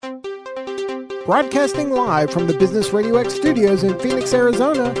Broadcasting live from the Business Radio X studios in Phoenix,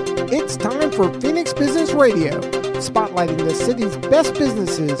 Arizona, it's time for Phoenix Business Radio, spotlighting the city's best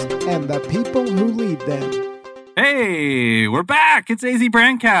businesses and the people who lead them. Hey, we're back. It's AZ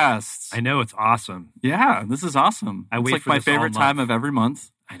Brandcast. I know, it's awesome. Yeah, this is awesome. I it's wait like for my this all favorite time month. of every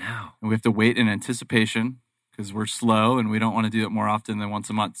month. I know. And we have to wait in anticipation because we're slow and we don't want to do it more often than once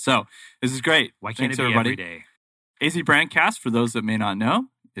a month. So this is great. Why can't Thanks, it be everybody. every day? AZ Brandcast, for those that may not know,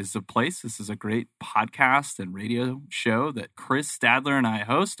 is the place. This is a great podcast and radio show that Chris Stadler and I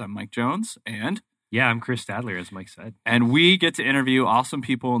host. I'm Mike Jones, and Yeah, I'm Chris Stadler, as Mike said. we get to interview awesome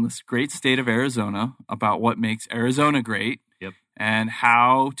people in this great state of Arizona about what makes Arizona great. Yep. And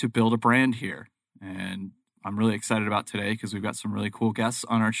how to build a brand here. And I'm really excited about today because we've got some really cool guests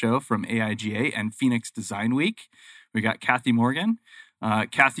on our show from AIGA and Phoenix Design Week. We got Kathy Morgan.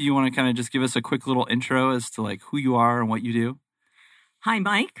 Kathy, you want to kind of just give us a quick little intro as to like who you are and what you do? Hi,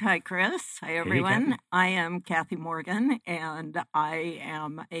 Mike. Hi, Chris. Hi, everyone. Kathy. I am Kathy Morgan, and I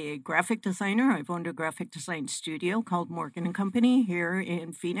am a graphic designer. I've owned a graphic design studio called Morgan and Company here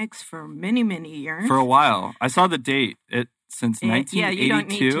in Phoenix for many, many years. For a while. I saw the date. Since Yeah, 1982. you don't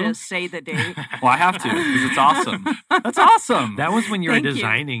need to say the date. Well, I have to because it's awesome. That's awesome. That was when you were Thank you.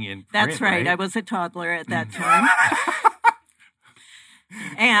 designing in print, That's right. I was a toddler at that time.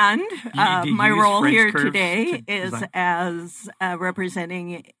 And did you my use role French here curves today to is design? as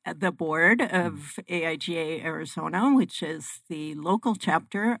representing the board of AIGA Arizona, which is the local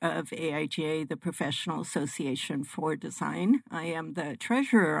chapter of AIGA, the Professional Association for Design. I am the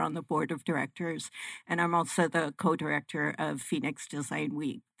treasurer on the board of directors, and I'm also the co-director of Phoenix Design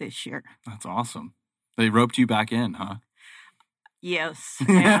Week this year. That's awesome. They roped you back in, huh? Yes.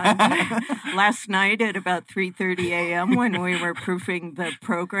 And last night at about 3:30 a.m. when we were proofing the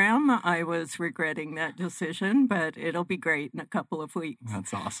program, I was regretting that decision, but it'll be great in a couple of weeks.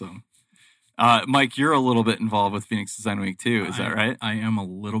 That's awesome. Mike, you're a little bit involved with Phoenix Design Week too. Is that right? I am a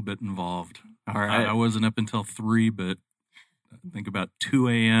little bit involved. All right. I wasn't up until 3, but I think about 2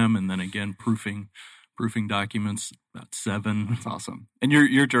 a.m. and then again proofing documents about 7. That's awesome. And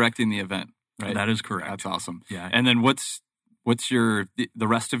you're directing the event, right? That is correct. That's awesome. Yeah. And then what's the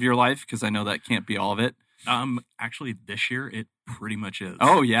rest of your life? Because I know that can't be all of it. Actually, this year it pretty much is.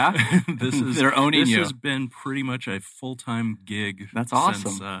 Oh yeah, they're owning this you. has been pretty much a full-time gig. That's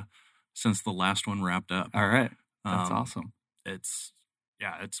awesome. Since the last one wrapped up. All right, that's Um, awesome. It's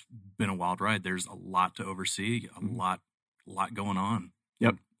been a wild ride. There's a lot to oversee, a lot going on.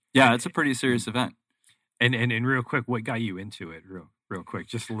 Yep. Yeah, it's a pretty serious event. And real quick, what got you into it? Real quick,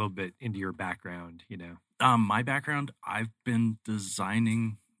 just a little bit into your background, you know. My background, I've been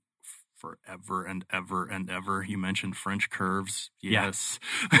designing forever and ever and ever. You mentioned French curves. Yes.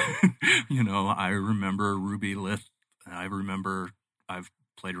 I remember Ruby Lith. I remember I've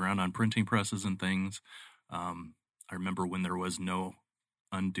played around on printing presses and things. I remember when there was no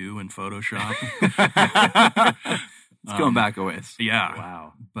undo in Photoshop. It's going back a ways. Yeah.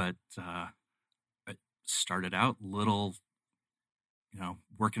 Wow. But I started out little,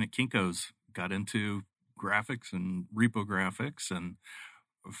 working at Kinko's, got into graphics and repo-graphics, and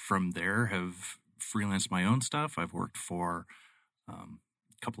from there have freelanced my own stuff. I've worked for a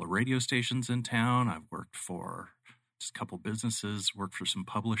couple of radio stations in town. I've worked for just a couple businesses, worked for some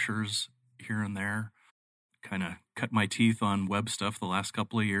publishers here and there, kind of cut my teeth on web stuff the last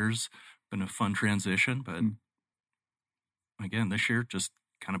couple of years. Been a fun transition, but again, this year, just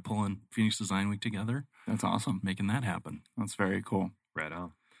kind of pulling Phoenix Design Week together. That's awesome. Making that happen. That's very cool. Right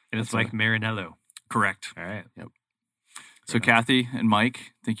on. And it's That's like Marinello. Correct. All right. Yep. So Kathy and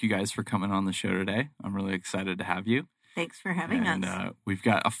Mike, thank you guys for coming on the show today. I'm really excited to have you. Thanks for having And us. we've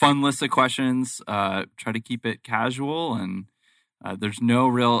got a fun list of questions. Try to keep it casual, and there's no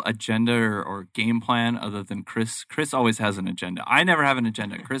real agenda or game plan other than Chris. Chris always has an agenda. I never have an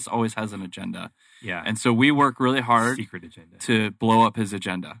agenda. Chris always has an agenda. Yeah. And so we work really hard Secret agenda. to blow up his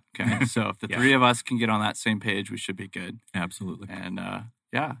agenda. Okay. So if the Yeah. three of us can get on that same page, we should be good. Absolutely. And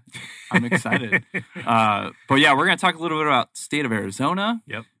yeah, I'm excited. But yeah, we're going to talk a little bit about state of Arizona.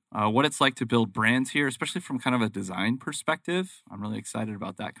 Yep. What it's like to build brands here, especially from kind of a design perspective. I'm really excited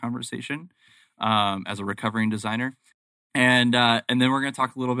about that conversation as a recovering designer. And then we're going to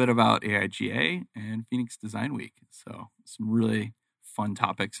talk a little bit about AIGA and Phoenix Design Week. So some really fun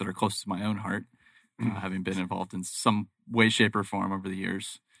topics that are close to my own heart, having been involved in some way, shape, or form over the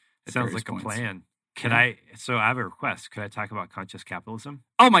years. at Sounds various like points. a plan. Yeah. So I have a request. Could I talk about conscious capitalism?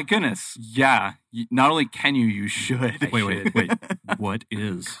 Oh my goodness. Yeah. Not only can you, you should. Wait. What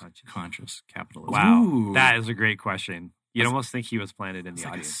is conscious capitalism? Wow. Ooh. That is a great question. You'd That's- almost think he was planted in the it's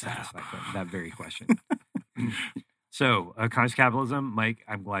like a audience to ask setup. that very question. So, conscious capitalism, Mike,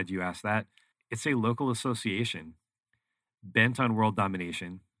 I'm glad you asked that. It's a local association bent on world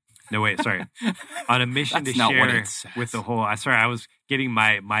domination. No, wait, sorry. On a mission to That's not what share it says. with the whole. Sorry, I was getting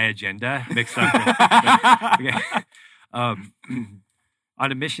my agenda mixed up. Okay. On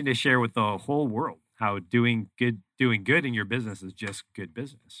a mission to share with the whole world how doing good in your business is just good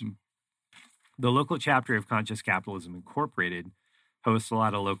business. The local chapter of Conscious Capitalism Incorporated hosts a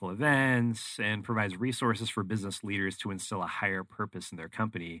lot of local events and provides resources for business leaders to instill a higher purpose in their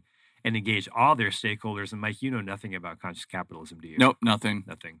company and engage all their stakeholders. And Mike, you know nothing about conscious capitalism, do you? Nope, nothing.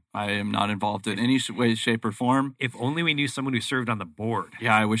 Nothing. I am not involved in any way, shape, or form. If only we knew someone who served on the board.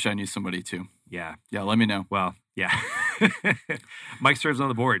 Yeah, I wish I knew somebody too. Yeah. Yeah, let me know. Well, yeah. Mike serves on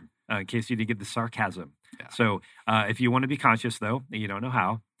the board, in case you didn't get the sarcasm. Yeah. So if you want to be conscious, though, and you don't know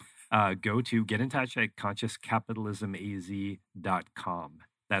how, go to get in touch at consciouscapitalismaz.com.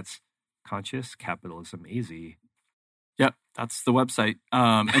 That's consciouscapitalismaz. Yep, that's the website.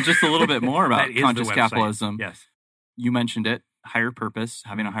 And just a little bit more about That is the conscious website. capitalism. Yes. You mentioned it, higher purpose,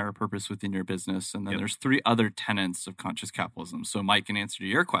 having a higher purpose within your business. And then Yep. there's 3 other tenets of conscious capitalism. So Mike, in answer to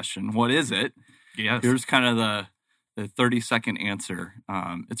your question, what is it? Yes. Here's kind of the 30-second answer.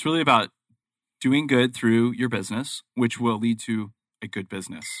 It's really about doing good through your business, which will lead to a good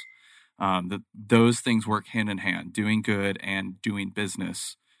business. Those things work hand in hand. Doing good and doing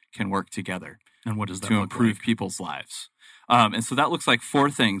business can work together And what does that to look improve like? people's lives. And so that looks like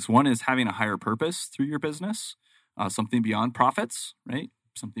 4 things. One is having a higher purpose through your business, something beyond profits, right?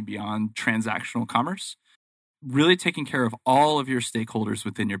 Something beyond transactional commerce. Really taking care of all of your stakeholders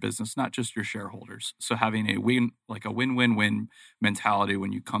within your business, not just your shareholders. So having a win-win-win mentality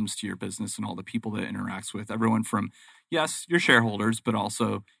when it comes to your business and all the people that it interacts with. Everyone from, yes, your shareholders, but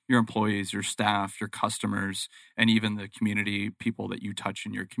also your employees, your staff, your customers, and even the community people that you touch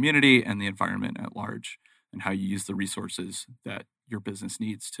in your community and the environment at large, and how you use the resources that your business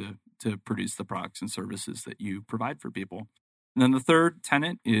needs to produce the products and services that you provide for people. And then the third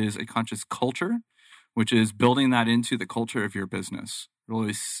tenet is a conscious culture, which is building that into the culture of your business.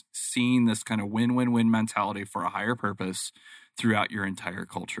 Really seeing this kind of win-win-win mentality for a higher purpose throughout your entire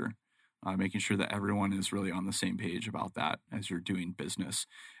culture. Making sure that everyone is really on the same page about that as you're doing business.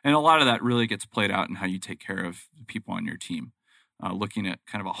 And a lot of that really gets played out in how you take care of the people on your team. Looking at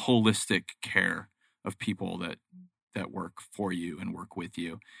kind of a holistic care of people that work for you and work with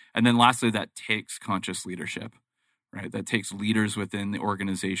you. And then lastly, that takes conscious leadership. Right, that takes leaders within the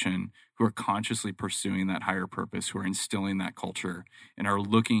organization who are consciously pursuing that higher purpose, who are instilling that culture, and are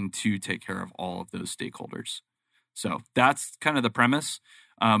looking to take care of all of those stakeholders. So that's kind of the premise.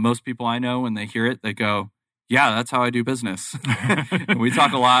 Most people I know, when they hear it, they go, yeah, that's how I do business. And we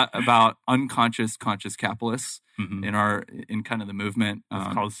talk a lot about unconscious conscious capitalists Mhm. in kind of the movement.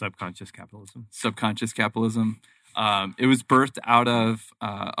 It's called subconscious capitalism. Subconscious capitalism. It was birthed out of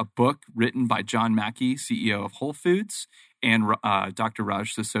a book written by John Mackey, CEO of Whole Foods, and Dr.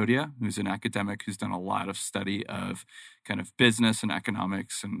 Raj Sisodia, who's an academic who's done a lot of study of kind of business and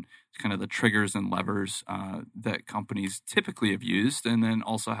economics and kind of the triggers and levers that companies typically have used, and then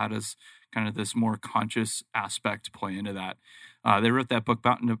also how does kind of this more conscious aspect play into that. They wrote that book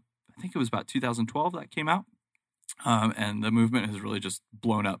I think it was about 2012 that came out, and the movement has really just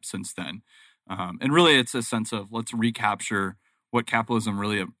blown up since then. And really, it's a sense of let's recapture what capitalism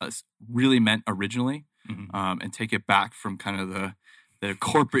really meant originally, and take it back from kind of the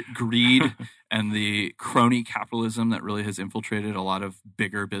corporate greed and the crony capitalism that really has infiltrated a lot of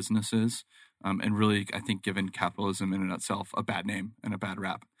bigger businesses, and really, I think, given capitalism in and itself a bad name and a bad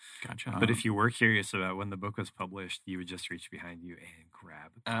rap. Gotcha. But if you were curious about when the book was published, you would just reach behind you and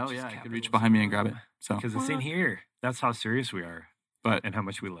grab. Oh yeah, I could reach behind me and grab it. So, Because it's in here. That's how serious we are but and how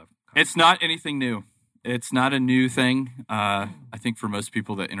much we love. it's not anything new. It's not a new thing. I think for most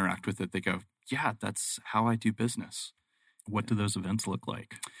people that interact with it, they go, yeah, that's how I do business. What do those events look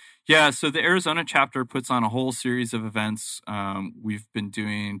like? Yeah, so the Arizona chapter puts on a whole series of events. We've been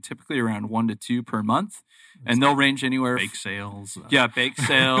doing typically around 1 to 2 per month, and they'll range anywhere. Bake sales? Yeah, bake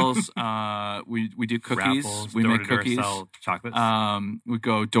sales. We do cookies. Raffles, We make door-to-door cookies. sell chocolates. We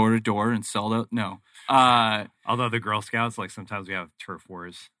go door to door and sell those. No. Although the Girl Scouts, like sometimes we have turf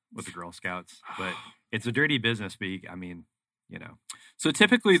wars with the Girl Scouts, but it's a dirty business. But I mean, So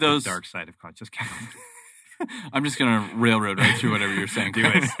typically it's the those. dark side of conscious capitalism. I'm just going to railroad right through whatever you're saying.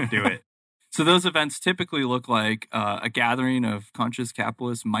 Do it. So those events typically look like a gathering of conscious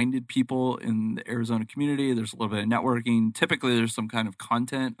capitalist-minded people in the Arizona community. There's a little bit of networking. Typically, there's some kind of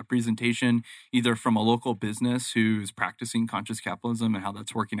content, a presentation, either from a local business who's practicing conscious capitalism and how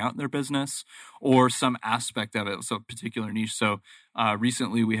that's working out in their business, or some aspect of it, so a particular niche. So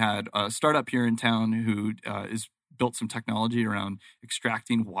recently, we had a startup here in town who is built some technology around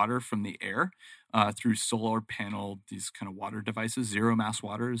extracting water from the air through solar panel, these kind of water devices. Zero Mass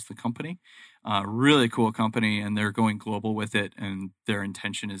Water is the company. Really cool company, and they're going global with it. And their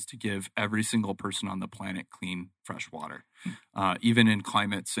intention is to give every single person on the planet clean, fresh water, even in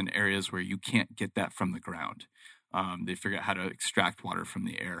climates and areas where you can't get that from the ground. They figure out how to extract water from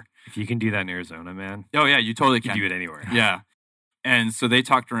the air. If you can do that in Arizona, man. Oh, yeah, you totally can. You do it anywhere. Yeah. And so they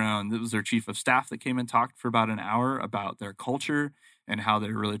talked around, it was their chief of staff that came and talked for about an hour about their culture and how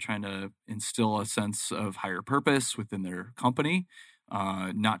they're really trying to instill a sense of higher purpose within their company,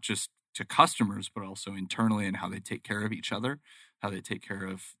 not just to customers, but also internally, and how they take care of each other, how they take care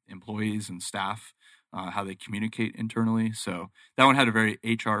of employees and staff, how they communicate internally. So that one had a very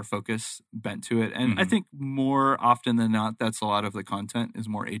HR focus bent to it. And I think more often than not, that's a lot of the content is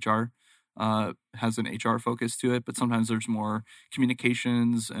more HR, has an HR focus to it, but sometimes there's more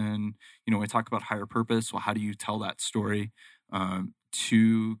communications. And, when we talk about higher purpose, well, how do you tell that story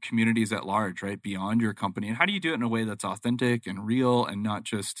to communities at large, right? Beyond your company? And how do you do it in a way that's authentic and real and not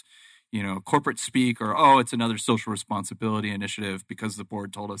just, corporate speak or, oh, it's another social responsibility initiative because the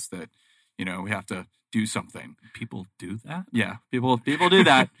board told us that, we have to do something. People do that? Yeah, people do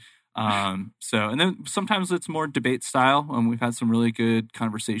that. And then sometimes it's more debate style. We've had some really good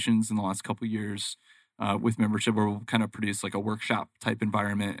conversations in the last couple of years with membership where we'll kind of produce like a workshop type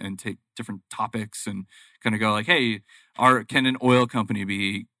environment and take different topics and kind of go like, hey, can an oil company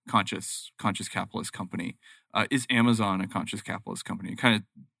be conscious capitalist company? Is Amazon a conscious capitalist company?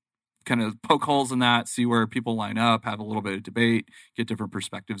 Kind of poke holes in that, see where people line up, have a little bit of debate, get different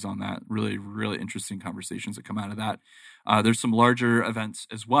perspectives on that. Really, really interesting conversations that come out of that. There's some larger events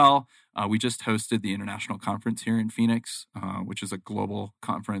as well. We just hosted the International Conference here in Phoenix, which is a global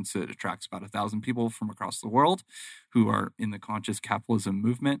conference that attracts about 1,000 people from across the world who are in the conscious capitalism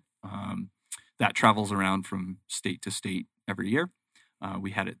movement. That travels around from state to state every year.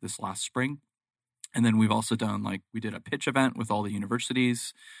 We had it this last spring. And then we've also done, we did a pitch event with all the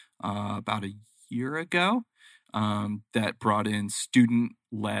universities about a year ago that brought in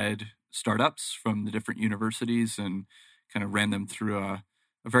student-led startups from the different universities and kind of ran them through a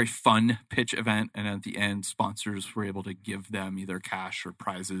very fun pitch event. And at the end, sponsors were able to give them either cash or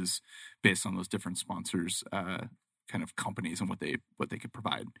prizes based on those different sponsors' kind of companies and what they could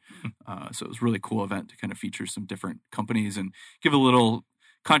provide. So it was a really cool event to kind of feature some different companies and give a little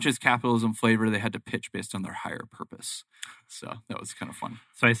conscious capitalism flavor. They had to pitch based on their higher purpose. So that was kind of fun.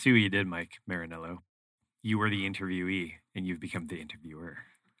 So I see what you did, Mike Marinello. You were the interviewee and you've become the interviewer.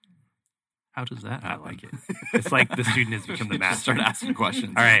 How does that happen? I like it. It's like the student has become the master. Start asking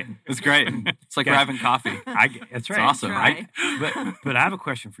questions. All right. It's great. It's like we're having coffee. That's right. It's awesome. But I have a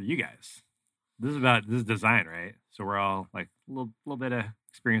question for you guys. This is design, right? So we're all like a little bit of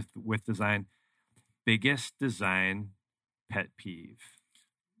experience with design. Biggest design pet peeve.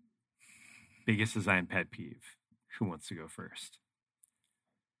 Biggest design pet peeve. Who wants to go first?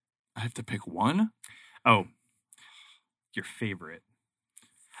 I have to pick one? Oh, your favorite.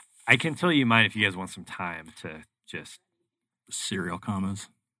 I can tell you mine if you guys want some time to just... Serial commas.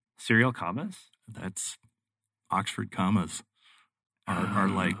 Serial commas? That's Oxford commas are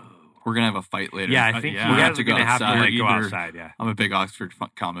like... We're going to have a fight later. Yeah, I think we have to go outside. Go outside, yeah. I'm a big Oxford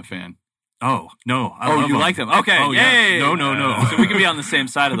comma fan. Oh, no. You like them? Okay. Oh, yay. Yeah. No. So we can be on the same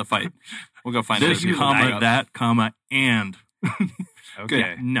side of the fight. We'll go find this comma, that comma, and.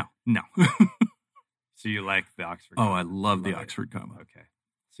 Okay. No. So you like the Oxford comma? Oh, I love the Oxford comma. Okay.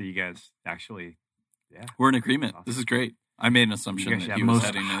 So you guys actually, yeah. We're in agreement. Awesome. This is great. I made an assumption that he was most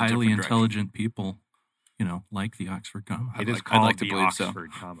heading in a highly different intelligent people, like the Oxford comma. It is called I'd like to the believe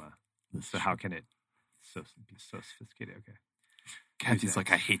Oxford comma. So how can it be so sophisticated? Okay. Kathy's like,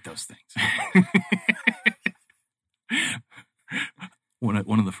 I hate those things.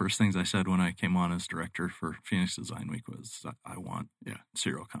 One of the first things I said when I came on as director for Phoenix Design Week was, I want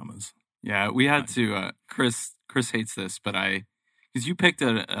serial commas. Yeah, we had to. Chris hates this, but because you picked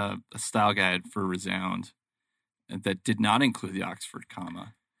a style guide for Resound that did not include the Oxford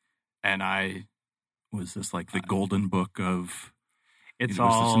comma, and I was this like the golden book of. It's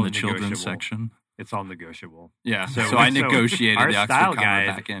was all this in the negotiable. children's section. It's all negotiable. Yeah, so I negotiated our the Oxford style comma guide,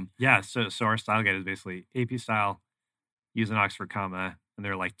 back in. Yeah, so our style guide is basically AP style, use an Oxford comma, and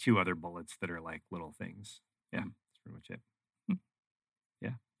there are like two other bullets that are like little things. Yeah, that's pretty much it.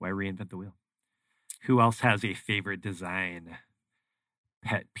 Yeah, why reinvent the wheel? Who else has a favorite design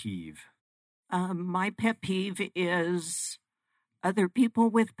pet peeve? My pet peeve is other people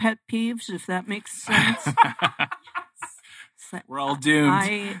with pet peeves, if that makes sense. We're all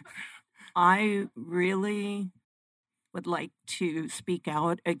doomed. I really would like to speak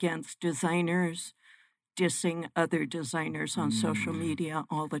out against designers dissing other designers on social media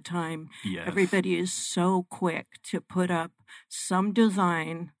all the time. Yes. Everybody is so quick to put up some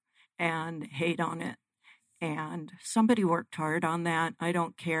design and hate on it. And somebody worked hard on that. I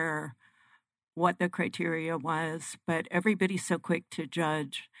don't care what the criteria was, but everybody's so quick to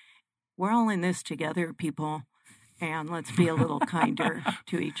judge. We're all in this together, people, and let's be a little kinder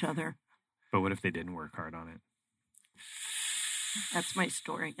to each other. But what if they didn't work hard on it? That's my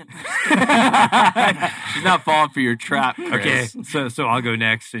story. She's not falling for your trap, Chris. Okay, so I'll go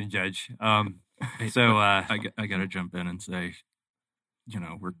next and judge. I got to jump in and say,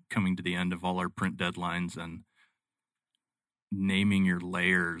 we're coming to the end of all our print deadlines, and naming your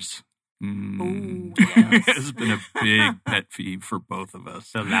layers Oh, yes. has been a big pet peeve for both of us.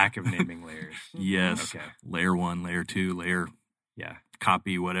 The lack of naming layers. Yes. Okay. Layer 1, layer 2, layer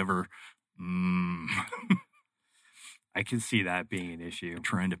copy, whatever. I can see that being an issue.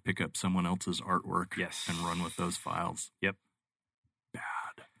 Trying to pick up someone else's artwork Yes. and run with those files. Yep.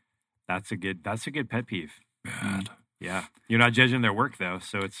 Bad. That's a good pet peeve. Bad. Yeah. You're not judging their work though,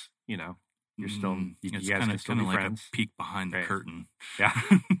 so it's, you're still you It's guys can still be like friends. a peek behind the Right. curtain. Yeah.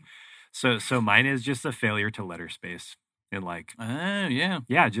 So mine is just a failure to letter space. And like Oh, yeah.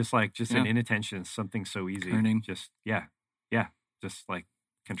 just an Yeah. inattention, something so easy. Kerning. Just just like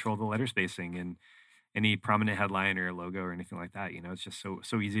control the letter spacing and any prominent headline or logo or anything like that. It's just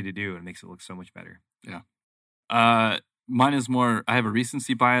so easy to do and it makes it look so much better. Mine is more, I have a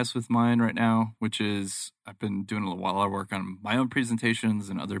recency bias with mine right now, which is I've been doing a lot of work on my own presentations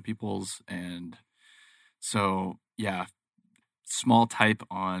and other people's. And so, small type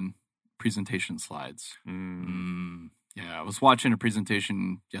on presentation slides. Yeah, I was watching a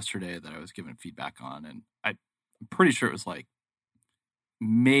presentation yesterday that I was giving feedback on, and I'm pretty sure it was like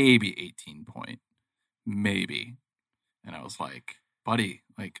maybe 18 point, maybe. And I was like, buddy,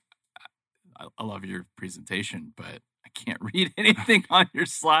 like, I love your presentation, but I can't read anything on your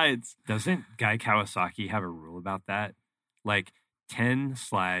slides. Doesn't Guy Kawasaki have a rule about that? Like 10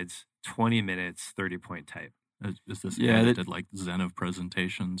 slides, 20 minutes, 30-point type. Is this guy that did like Zen of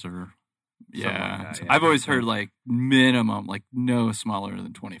presentations or Yeah. Something like that, yeah. I've always heard like minimum, like no smaller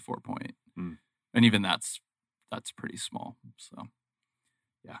than 24 point. And even that's pretty small. So,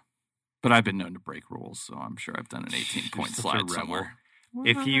 yeah. But I've been known to break rules, so I'm sure I've done an 18-point Such a slide rebel. somewhere.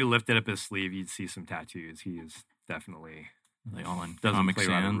 If you lifted up his sleeve, you'd see some tattoos. He is definitely are they all in doesn't Comic play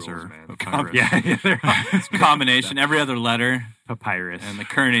by the Sans rules, or man. Papyrus? Yeah, they're all It's a combination, every other letter, papyrus. and the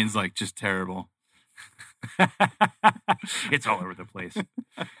kerning's like just terrible. It's all over the place.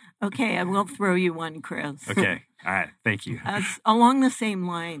 Okay, I will throw you one, Chris. Okay. All right. Thank you. As along the same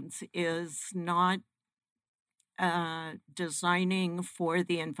lines is not designing for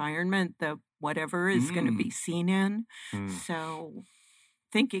the environment that whatever is going to be seen in. So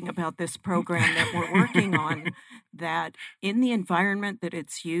thinking about this program that we're working on, that in the environment that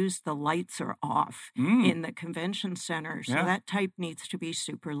it's used, the lights are off in the convention center. So that type needs to be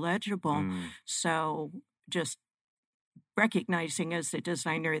super legible. So just recognizing as a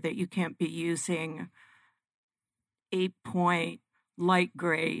designer that you can't be using 8-point light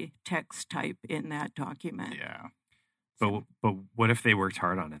gray text type in that document. Yeah. But what if they worked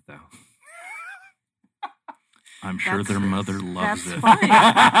hard on it though? I'm sure their mother loves That's it.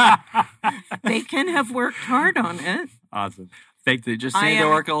 fine. They can have worked hard on it. Awesome. They just need to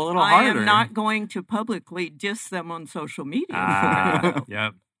work a little harder. I am not going to publicly diss them on social media.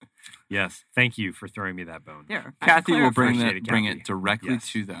 Yep. Yes. Thank you for throwing me that bone. There, Kathy will bring Appreciate it, bring Kathy. it directly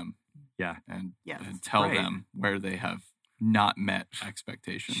Yes. to them. Yeah. And Yes. tell Right. them where they have not met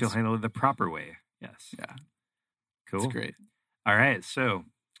expectations. She'll handle it the proper way. Yes. Yeah. Cool. It's great. All right. So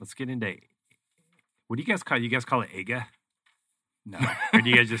let's get into what do you guys call it? You guys call it AIGA? No. Or do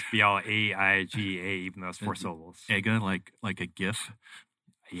you guys just be all AIGA, even though it's 4 syllables? Ega, like a GIF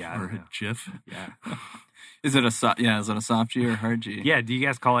Yeah. I or don't a know. GIF. Yeah. Is it a soft G or hard G? Yeah. Do you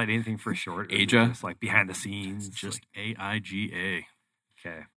guys call it anything for short? Or is it AIGA? just like behind the scenes? It's just AIGA.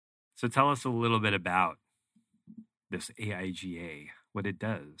 Okay. So tell us a little bit about this AIGA, what it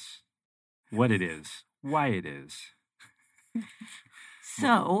does, what it is, why it is.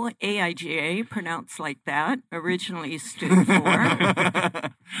 So, AIGA, pronounced like that, originally stood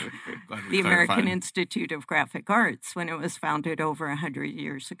for the American Institute of Graphic Arts when it was founded over 100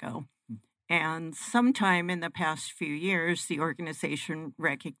 years ago. And sometime in the past few years, the organization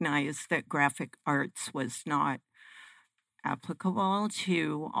recognized that graphic arts was not applicable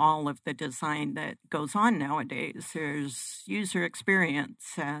to all of the design that goes on nowadays. There's user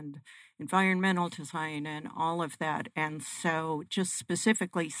experience and environmental design and all of that. And so just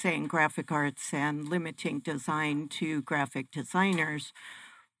specifically saying graphic arts and limiting design to graphic designers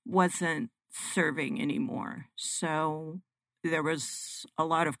wasn't serving anymore. So there was a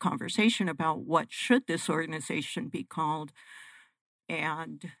lot of conversation about what should this organization be called.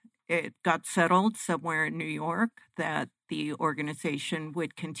 And it got settled somewhere in New York that the organization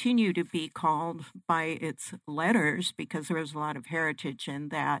would continue to be called by its letters because there was a lot of heritage in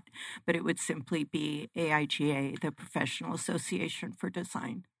that, but it would simply be AIGA, the Professional Association for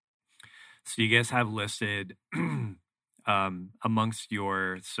Design. So you guys have listed amongst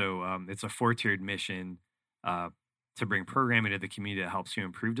your, it's a 4-tiered mission to bring programming to the community that helps you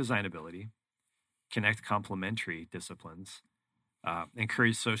improve designability, connect complementary disciplines,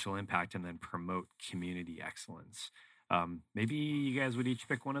 encourage social impact, and then promote community excellence. Maybe you guys would each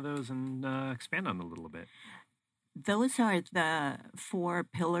pick one of those and expand on it a little bit. Those are the 4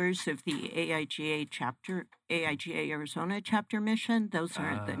 pillars of the AIGA chapter, AIGA Arizona chapter mission. Those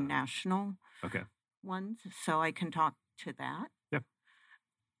are the national ones. So I can talk to that. Yep.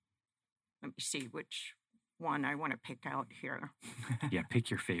 Let me see which one I want to pick out here. Yeah, pick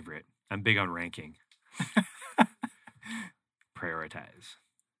your favorite. I'm big on ranking. Prioritize.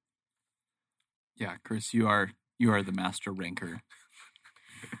 Yeah, Chris, you are the master ranker.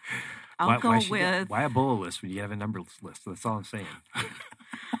 I'll go with... Why a bullet list when you have a number list? That's all I'm saying.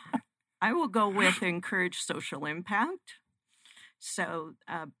 I will go with encourage social impact. So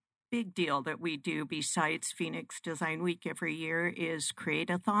a big deal that we do besides Phoenix Design Week every year is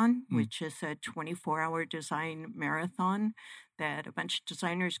Create-a-thon, which is a 24-hour design marathon that a bunch of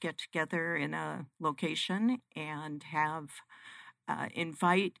designers get together in a location and have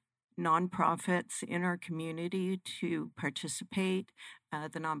invite nonprofits in our community to participate.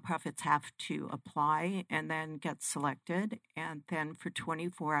 The nonprofits have to apply and then get selected. And then for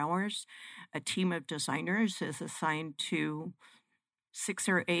 24 hours, a team of designers is assigned to 6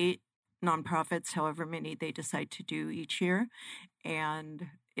 or 8 nonprofits, however many they decide to do each year. And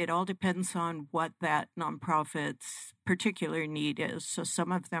it all depends on what that nonprofit's particular need is. So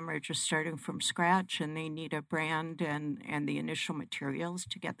some of them are just starting from scratch and they need a brand and the initial materials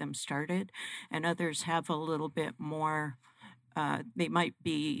to get them started. And others have a little bit more, they might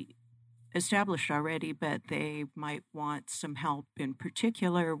be established already, but they might want some help in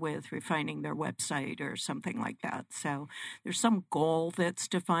particular with refining their website or something like that. So there's some goal that's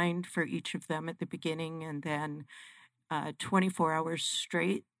defined for each of them at the beginning, and then 24 hours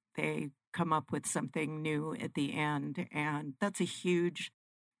straight, they come up with something new at the end. And that's a huge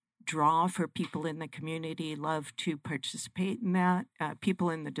draw for people in the community, love to participate in that. People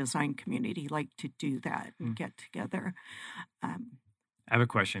in the design community like to do that and get together. I have a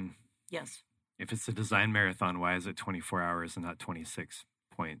question. Yes. If it's a design marathon, why is it 24 hours and not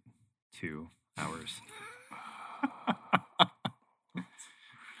 26.2 hours?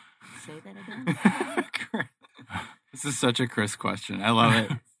 Say that again. This is such a Chris question. I love it.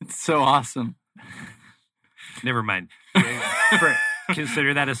 It's so awesome. Never mind.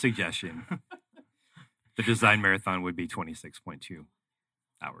 Consider that a suggestion. The design marathon would be 26.2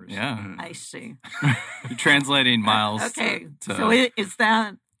 hours. Yeah. I see. You're translating miles. Okay. So is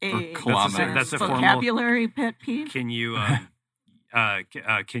that a that's a vocabulary pet peeve? Can you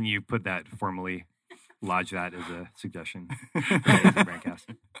put that formally, lodge that as a suggestion?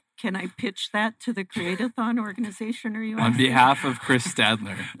 Can I pitch that to the Create-a-thon organization? Or you on behalf of Chris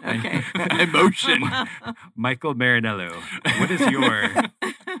Stadler? Okay. I motion. Michael Marinello, what is your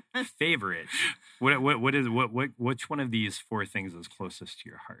favorite? Which one of these 4 things is closest to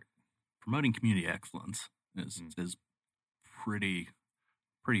your heart? Promoting community excellence is pretty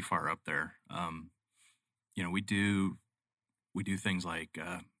far up there. We do things like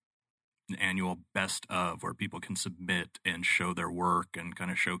an annual best of, where people can submit and show their work and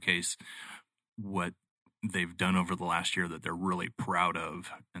kind of showcase what they've done over the last year that they're really proud of.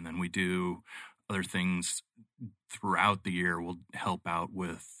 And then we do other things throughout the year. We'll help out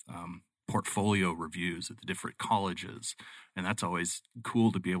with portfolio reviews at the different colleges, and that's always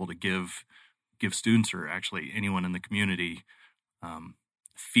cool to be able to give students, or actually anyone in the community,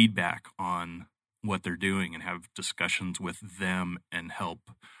 feedback on what they're doing and have discussions with them and help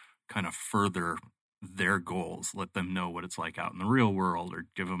kind of further their goals, let them know what it's like out in the real world, or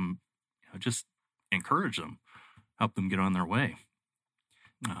give them, just encourage them, help them get on their way.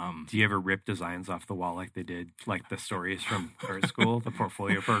 Do you ever rip designs off the wall like they did, like the stories from art school, the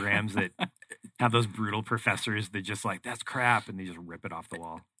portfolio programs that have those brutal professors that just like, that's crap, and they just rip it off the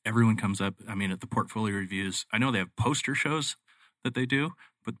wall? Everyone comes up, at the portfolio reviews, I know they have poster shows that they do,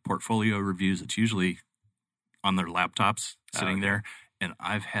 but portfolio reviews, it's usually on their laptops sitting there. And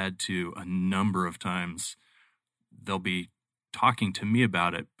I've had to, a number of times, they'll be talking to me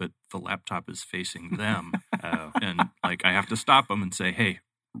about it, but the laptop is facing them. And I have to stop them and say, hey,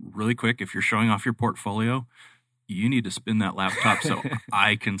 really quick, if you're showing off your portfolio, you need to spin that laptop so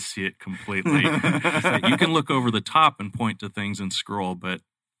I can see it completely. You can look over the top and point to things and scroll, but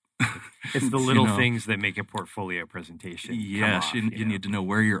it's the little things that make a portfolio presentation. Yes, you need to know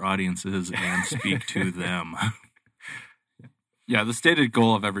where your audience is and speak to them. Yeah, the stated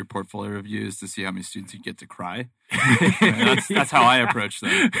goal of every portfolio review is to see how many students you get to cry. That's how I approach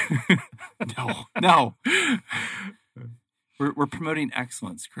them. No. We're promoting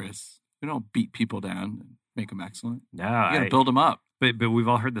excellence, Chris. We don't beat people down and make them excellent. No, you got to build them up. But we've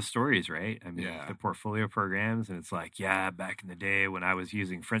all heard the stories, right? I mean, Yeah. the portfolio programs, and it's like, yeah, back in the day when I was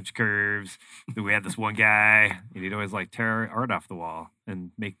using French curves, we had this one guy, and he'd always like tear art off the wall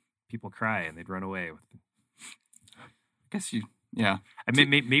and make people cry, and they'd run away with it. I guess yeah. I mean,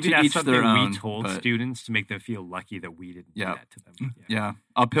 maybe to that's each something their own, we told but- students to make them feel lucky that we didn't do that to them. Yeah.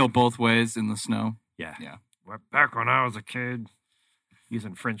 Uphill both ways in the snow. Yeah. Yeah. Well, back when I was a kid,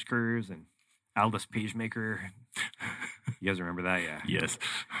 using French curves and Aldous PageMaker. You guys remember that? Yeah. Yes.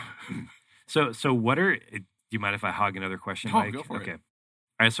 So what are? Do you mind if I hog another question, Oh, Mike? go for it. All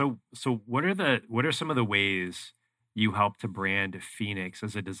right. So what are some of the ways you help to brand Phoenix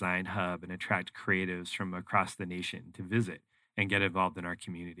as a design hub and attract creatives from across the nation to visit and get involved in our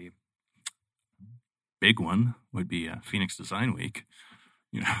community? Big one would be Phoenix Design Week.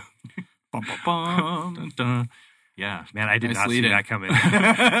 Bum, bum, bum, dun, dun. Yeah, Man, I did Nice not see lead-in. that coming.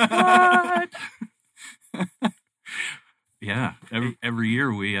 What? Yeah, every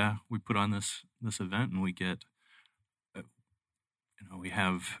year we put on this event, and we get we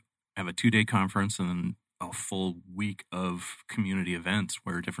have a 2-day conference and then a full week of community events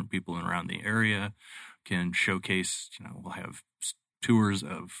where different people around the area can showcase. We'll have tours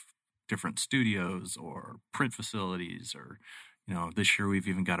of different studios or print facilities, or this year we've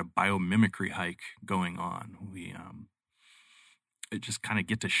even got a biomimicry hike going on. We just kind of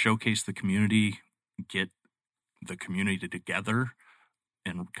get to showcase the community, get the community together,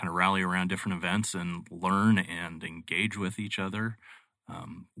 and kind of rally around different events and learn and engage with each other.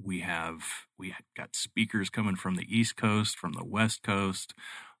 We got speakers coming from the East Coast, from the West Coast.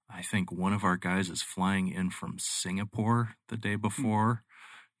 I think one of our guys is flying in from Singapore the day before.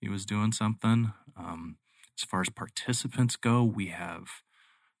 He was doing something. As far as participants go, we've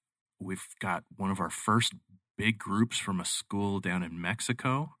got one of our first big groups from a school down in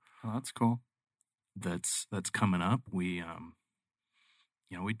Mexico. Oh, that's cool. That's coming up. We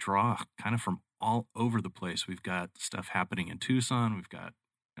draw kind of from all over the place. We've got stuff happening in Tucson. We've got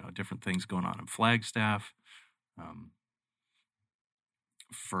different things going on in Flagstaff.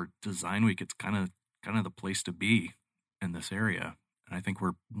 For Design Week, it's kind of the place to be in this area, and I think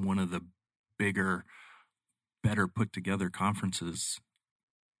we're one of the bigger, better put together conferences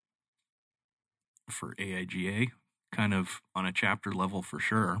for AIGA, kind of on a chapter level for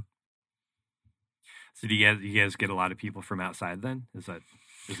sure. So do you guys get a lot of people from outside then? Is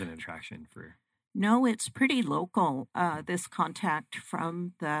an attraction for? No, it's pretty local. This contact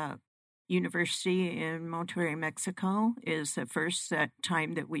from the university in Monterrey, Mexico is the first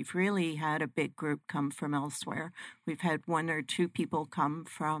time that we've really had a big group come from elsewhere. We've had 1 or 2 people come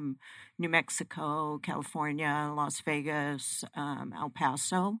from New Mexico, California, Las Vegas, El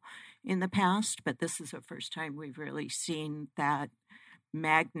Paso in the past, but this is the first time we've really seen that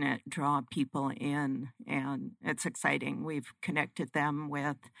magnet draw people in, and it's exciting. We've connected them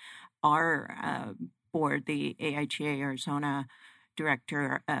with our board, the AIGA Arizona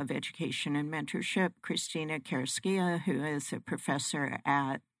Director of Education and Mentorship, Christina Karaskia, who is a professor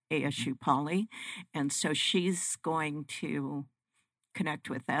at ASU Poly. And so she's going to connect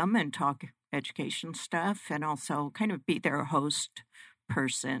with them and talk education stuff and also kind of be their host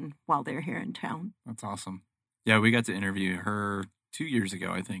person while they're here in town. That's awesome. Yeah, we got to interview her 2 years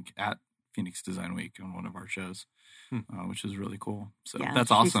ago, I think, at Phoenix Design Week on one of our shows, which is really cool. So Yeah, that's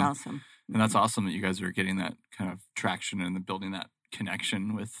she's awesome. awesome. And that's awesome that you guys are getting that kind of traction and building that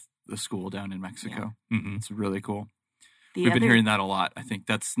connection with the school down in Mexico. Yeah. Mm-hmm. It's really cool. The We've been other- hearing that a lot. I think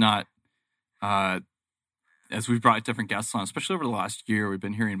that's not, as we've brought different guests on, especially over the last year, we've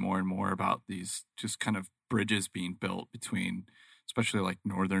been hearing more and more about these just kind of bridges being built between, especially like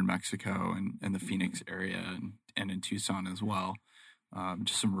northern Mexico and the Phoenix area and in Tucson as well.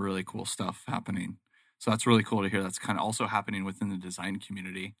 Just some really cool stuff happening. So that's really cool to hear. That's kind of also happening within the design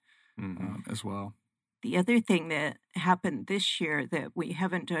community as well. The other thing that happened this year that we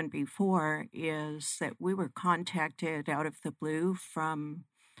haven't done before is that we were contacted out of the blue from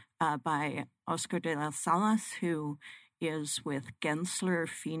by Oscar de las Salas, who is with Gensler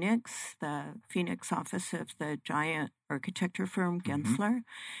Phoenix, the Phoenix office of the giant architecture firm Gensler.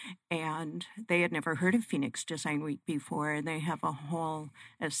 And they had never heard of Phoenix Design Week before. And they have a whole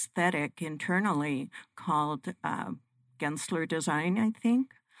aesthetic internally called Gensler Design, I think.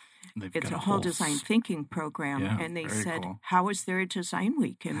 It's a whole design thinking program. Yeah, and they very said, cool. how is there a design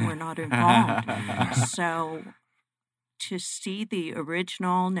week? And we're not involved. So to see the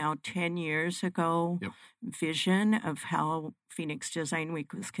original, now 10 years ago, vision of how Phoenix Design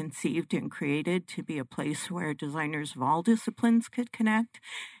Week was conceived and created to be a place where designers of all disciplines could connect,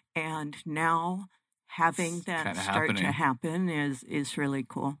 and now having that start to happen is really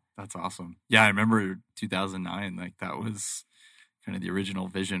cool. That's awesome. Yeah, I remember 2009, like that was kind of the original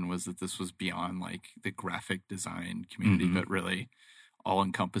vision, was that this was beyond like the graphic design community, but really all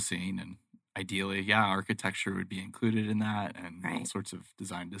encompassing. And ideally, architecture would be included in that, and all sorts of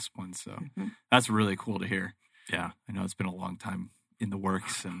design disciplines. So that's really cool to hear. Yeah, I know it's been a long time in the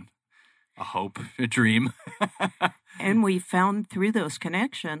works, and a hope, a dream. And we found through those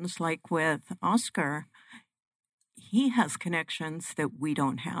connections, like with Oscar, he has connections that we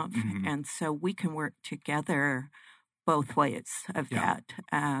don't have. And so we can work together both ways of that.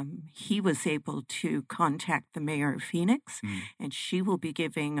 He was able to contact the mayor of Phoenix, and she will be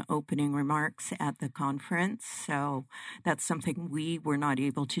giving opening remarks at the conference. So that's something we were not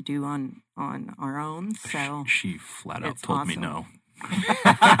able to do on our own. So she flat out told me awesome. no.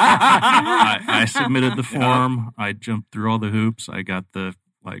 I submitted the form. I jumped through all the hoops. I got the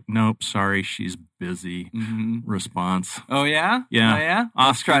nope, sorry, she's busy response. Oh, yeah? Yeah. Oh, yeah?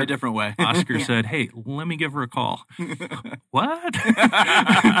 Let's try a different way. Oscar said, hey, let me give her a call. What?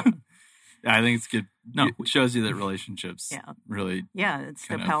 I think it's good. No, it shows you that relationships really it's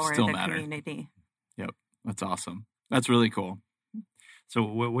the power of the community. Yep. That's awesome. That's really cool. So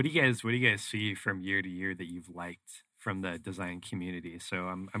what do you guys see from year to year that you've liked from the design community? So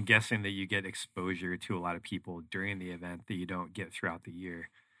I'm guessing that you get exposure to a lot of people during the event that you don't get throughout the year.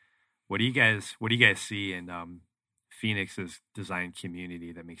 What do you guys see in Phoenix's design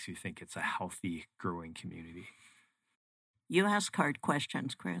community that makes you think it's a healthy, growing community? You ask hard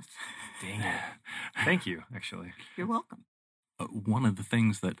questions, Chris. Dang it. Thank you, actually. You're welcome. One of the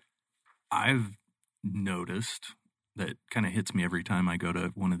things that I've noticed that kind of hits me every time I go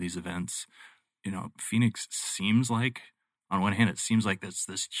to one of these events, Phoenix seems like, on one hand, it seems like it's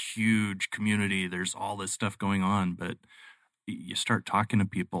this huge community. There's all this stuff going on, but you start talking to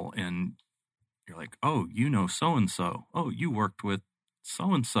people and you're like, oh, you know so-and-so. Oh, you worked with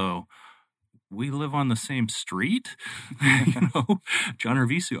so-and-so. We live on the same street. John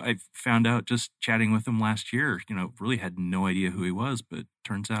Arvizu, I found out just chatting with him last year, really had no idea who he was, but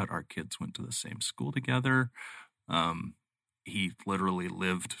turns out our kids went to the same school together. He literally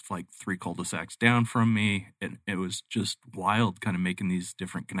lived like 3 cul-de-sacs down from me. And it was just wild kind of making these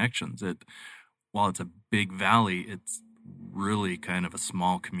different connections. While it's a big valley, it's really kind of a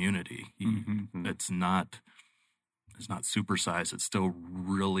small community. It's not supersized. It's still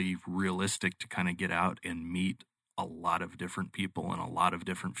really realistic to kind of get out and meet a lot of different people in a lot of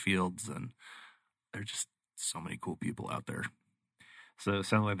different fields. And there's just so many cool people out there. So it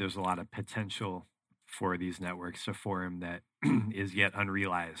sounds like there's a lot of potential for these networks to form that is yet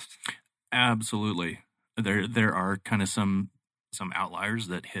unrealized. Absolutely. There are kind of some outliers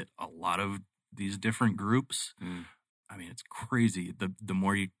that hit a lot of these different groups. I mean, it's crazy. The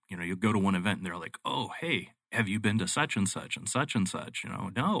more you go to one event and they're like, oh, hey, have you been to such and such and such and such?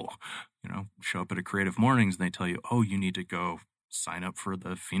 No. Show up at a Creative Mornings and they tell you, oh, you need to go sign up for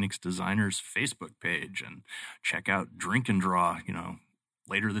the Phoenix Designers Facebook page and check out Drink and Draw,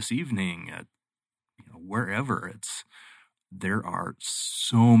 later this evening at wherever. There are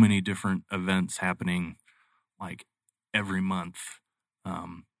so many different events happening like every month.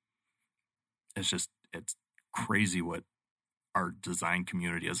 It's crazy what our design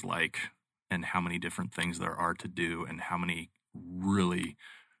community is like and how many different things there are to do and how many really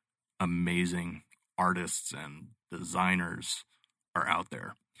amazing artists and designers are out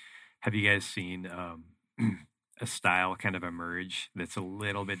there. Have you guys seen a style kind of emerge that's a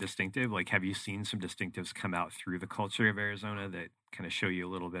little bit distinctive? Like, have you seen some distinctives come out through the culture of Arizona that kind of show you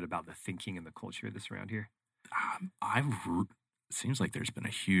a little bit about the thinking and the culture that's around here? It seems like there's been a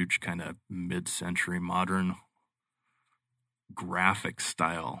huge kind of mid-century modern graphic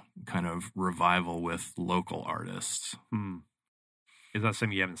style kind of revival with local artists. Is that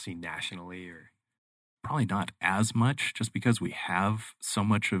something you haven't seen nationally, or? Probably not as much, just because we have so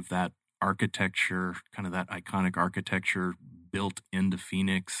much of that architecture, kind of that iconic architecture built into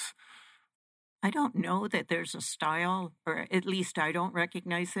Phoenix. I don't know that there's a style, or at least I don't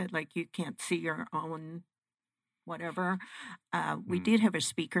recognize it. Like, you can't see your own whatever. We did have a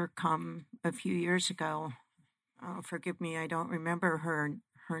speaker come a few years ago. Forgive me, I don't remember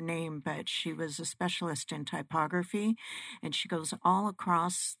her name, but she was a specialist in typography, and she goes all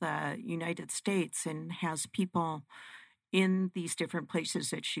across the United States and has people in these different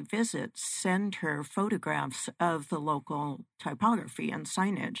places that she visits send her photographs of the local typography and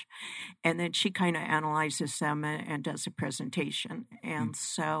signage, and then she kind of analyzes them and does a presentation. And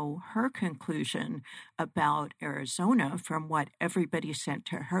so her conclusion about Arizona, from what everybody sent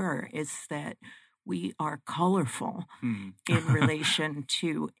to her, is that we are colorful in relation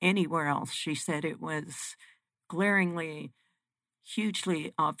to anywhere else. She said it was glaringly,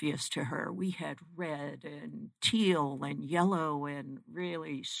 hugely obvious to her. We had red and teal and yellow and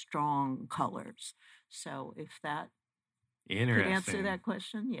really strong colors. So if that could answer that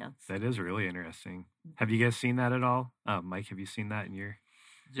question, yes. That is really interesting. Have you guys seen that at all? Mike, have you seen that in your...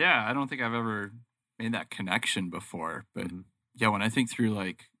 Yeah, I don't think I've ever made that connection before. But yeah, when I think through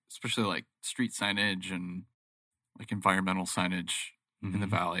especially like street signage and like environmental signage in the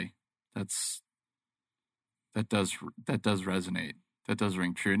Valley, that does resonate. That does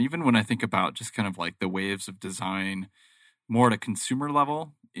ring true. And even when I think about just kind of like the waves of design more at a consumer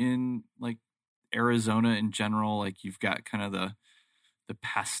level in like Arizona in general, like you've got kind of the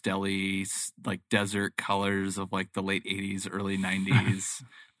pastel-y like desert colors of like the late 80s, early 90s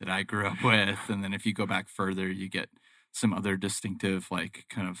that I grew up with. And then if you go back further, you get some other distinctive like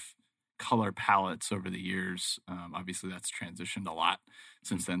kind of color palettes over the years. Obviously that's transitioned a lot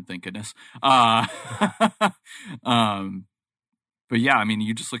since then, thank goodness. But yeah, I mean,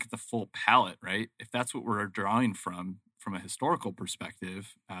 you just look at the full palette, right? If that's what we're drawing from a historical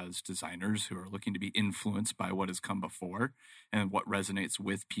perspective as designers who are looking to be influenced by what has come before and what resonates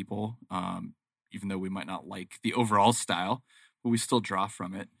with people, even though we might not like the overall style, but we still draw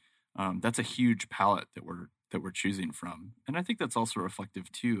from it. That's a huge palette that we're choosing from. And I think that's also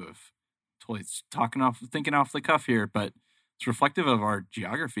reflective too of totally thinking off the cuff here, but it's reflective of our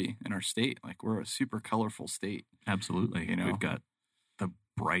geography and our state. Like we're a super colorful state. Absolutely. We've got the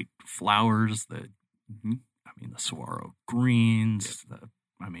bright flowers, the saguaro greens.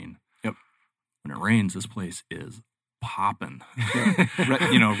 When it rains, this place is popping.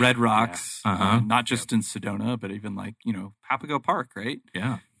 Red rocks, not just in Sedona, but even like, Papago Park, right?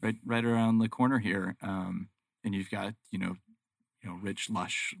 Yeah. Right around the corner here. And you've got, rich,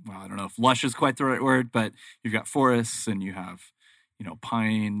 lush. Well, I don't know if lush is quite the right word, but you've got forests and you have,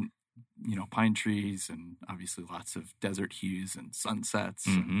 pine trees and obviously lots of desert hues and sunsets.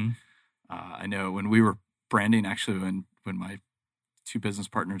 And, I know when we were branding, actually, when my two business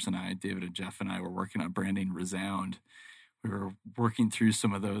partners and I, David and Jeff and I, were working on branding Resound, we were working through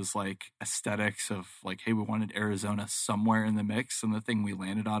some of those like aesthetics of like, hey, we wanted Arizona somewhere in the mix. And the thing we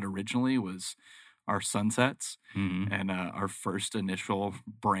landed on originally was our sunsets. And our first initial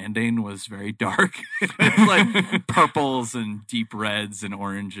branding was very dark. It's like purples and deep reds and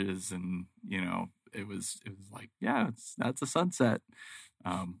oranges. And, it was like, yeah, that's a sunset.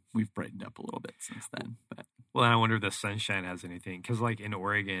 We've brightened up a little bit since then. But well, and I wonder if the sunshine has anything, because like in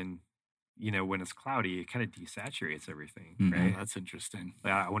Oregon, when it's cloudy, it kind of desaturates everything, right? That's interesting.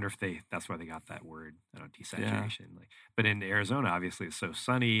 I wonder if that's why they got that word, desaturation. Yeah. But in Arizona, obviously, it's so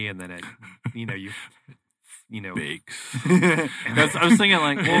sunny, and then it, bakes. I was thinking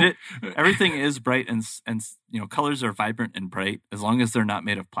like everything is bright and colors are vibrant and bright as long as they're not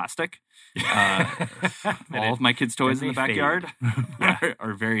made of plastic. All of my kids' toys in the backyard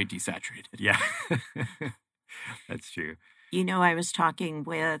are very desaturated. Yeah, that's true. I was talking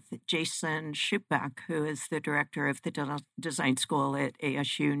with Jason Schupbach, who is the director of the design school at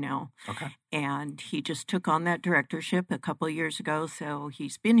ASU now. Okay. And he just took on that directorship a couple of years ago. So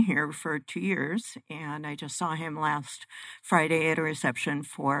he's been here for 2 years. And I just saw him last Friday at a reception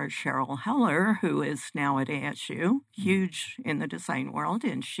for Cheryl Heller, who is now at ASU, huge in the design world,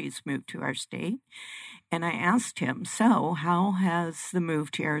 and she's moved to our state. And I asked him, so how has the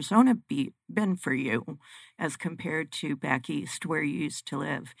move to Arizona been for you as compared to back east where you used to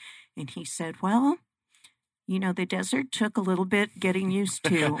live? And he said, well, the desert took a little bit getting used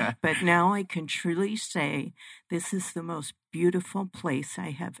to, but now I can truly say this is the most beautiful place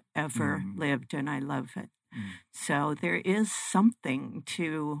I have ever lived, and I love it. So there is something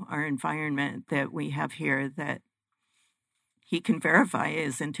to our environment that we have here that he can verify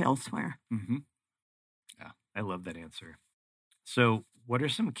isn't elsewhere. I love that answer. So what are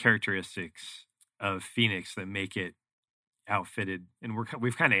some characteristics of Phoenix that make it outfitted? And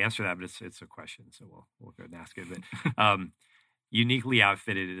we've kind of answered that, but it's a question, so we'll go and ask it. But uniquely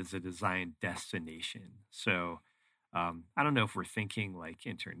outfitted as a design destination. So I don't know if we're thinking like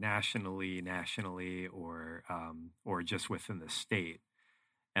internationally, nationally, or just within the state.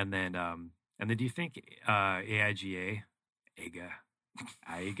 And then do you think AIGA,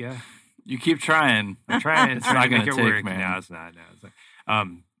 AIGA? You keep trying. I'm trying. It's not going gonna to take, work. man. No, it's not. No, it's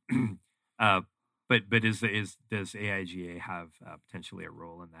not. But does AIGA have potentially a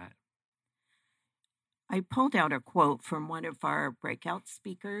role in that? I pulled out a quote from one of our breakout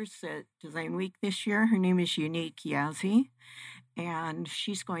speakers at Design Week this year. Her name is Unique Yazzie, and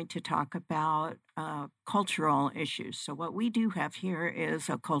she's going to talk about cultural issues. So what we do have here is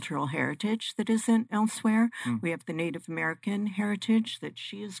a cultural heritage that isn't elsewhere. We have the Native American heritage that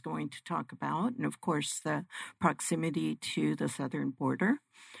she is going to talk about, and of course the proximity to the southern border.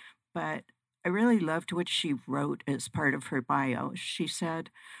 But I really loved what she wrote as part of her bio. She said,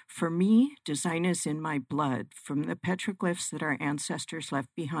 "For me, design is in my blood, from the petroglyphs that our ancestors left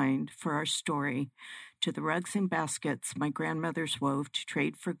behind for our story, to the rugs and baskets my grandmothers wove to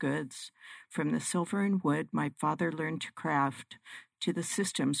trade for goods, from the silver and wood my father learned to craft, to the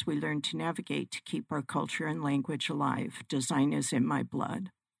systems we learned to navigate to keep our culture and language alive. Design is in my blood."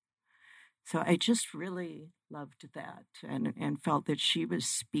 So I just really loved that and felt that she was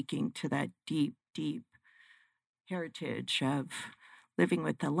speaking to that deep, deep heritage of living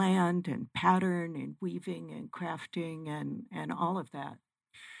with the land and pattern and weaving and crafting and all of that.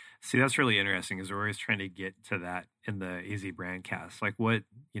 See, that's really interesting because we're always trying to get to that in the AZ Brandcast. Like what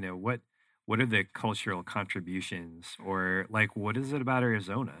are the cultural contributions, or like what is it about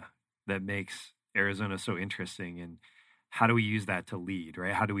Arizona that makes Arizona so interesting, and how do we use that to lead,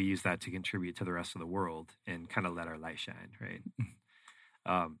 right? How do we use that to contribute to the rest of the world and kind of let our light shine, right?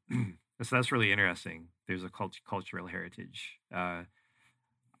 So that's really interesting. There's a cultural heritage. I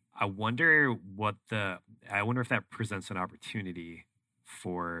wonder if that presents an opportunity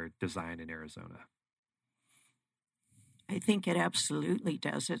for design in Arizona. I think it absolutely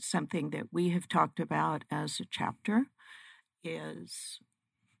does. It's something that we have talked about as a chapter, is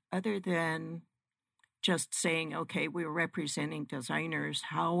other than just saying, okay, we're representing designers,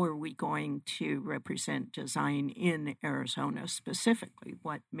 how are we going to represent design in Arizona specifically?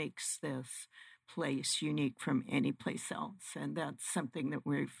 What makes this place unique from any place else? And that's something that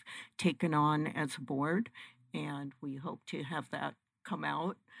we've taken on as a board, and we hope to have that come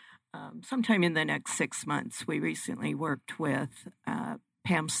out sometime in the next 6 months. We recently worked with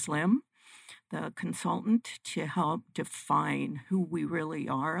Pam Slim, the consultant, to help define who we really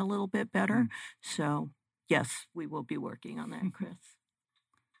are a little bit better. So, yes, we will be working on that, Chris.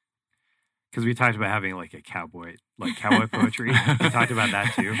 Because we talked about having like cowboy poetry. We talked about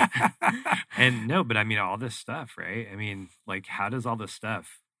that too. And no, but I mean, all this stuff, right? I mean, like, how does all this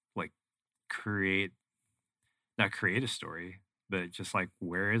stuff like not create a story, but just like,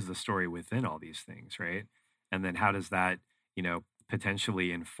 where is the story within all these things, right? And then how does that,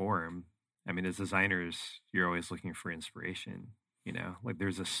 potentially inform? I mean, as designers, you're always looking for inspiration, like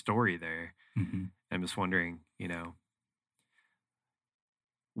there's a story there. Mm-hmm. I'm just wondering,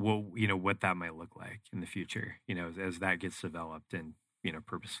 what that might look like in the future, as that gets developed and,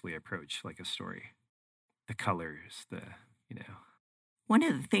 purposefully approach like a story, the colors, One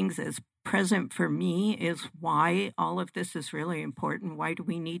of the things that's present for me is why all of this is really important. Why do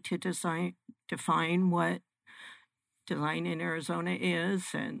we need to define what design in Arizona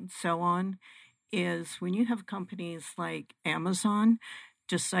is and so on, is when you have companies like Amazon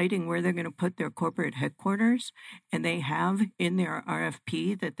deciding where they're going to put their corporate headquarters, and they have in their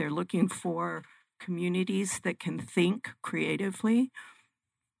RFP that they're looking for communities that can think creatively.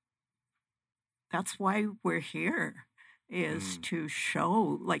 That's why we're here, is to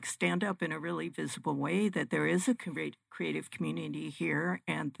show, like, stand up in a really visible way that there is a creative community here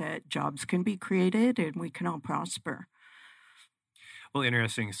and that jobs can be created and we can all prosper. Well,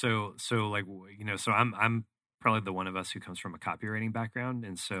 interesting. So like, so I'm probably the one of us who comes from a copywriting background.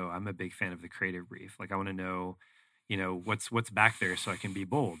 And so I'm a big fan of the creative brief. Like, I want to know, what's back there so I can be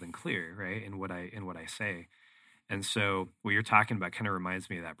bold and clear, right? In what I say. And so what you're talking about kind of reminds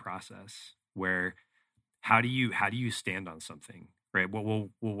me of that process where how do you stand on something, right? Well,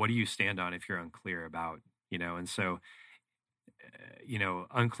 what do you stand on if you're unclear about, and so,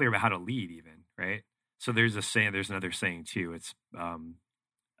 unclear about how to lead even, right? So there's another saying too. It's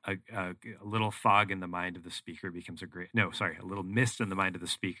a little fog in the mind of the speaker becomes a little mist in the mind of the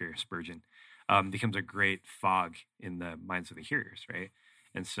speaker, Spurgeon, becomes a great fog in the minds of the hearers, right?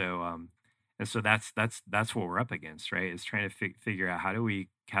 And so that's what we're up against, right? Is trying to figure out how do we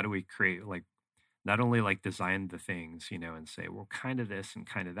create, like, not only like design the things, and say, well, kind of this and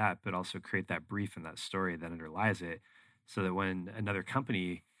kind of that, but also create that brief and that story that underlies it, so that when another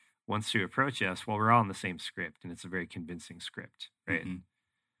company wants to approach us, well, we're all in the same script, and it's a very convincing script, right? Mm-hmm.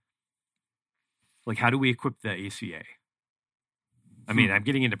 Like, how do we equip the ACA? I mean, I'm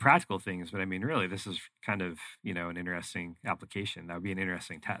getting into practical things, but I mean, really, this is kind of, an interesting application. That would be an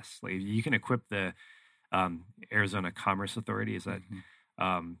interesting test. Like, you can equip the Arizona Commerce Authority, is that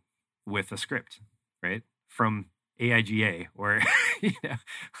with a script, right? From AIGA, or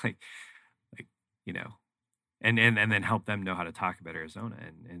and then help them know how to talk about Arizona,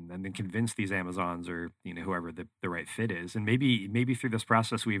 and then convince these Amazons, or whoever the right fit is, and maybe through this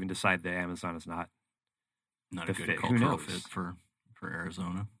process we even decide that Amazon is not a the good fit. cultural fit for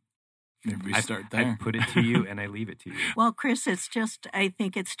Arizona. Maybe we start there. I put it to you, and I leave it to you. Well, Chris, I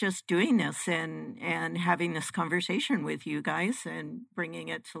think it's just doing this and having this conversation with you guys and bringing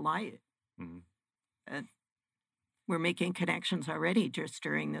it to light. Mm-hmm. We're making connections already just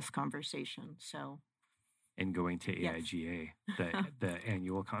during this conversation. So, and going to AIGA, the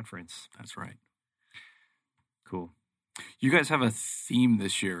annual conference. That's right. Cool. You guys have a theme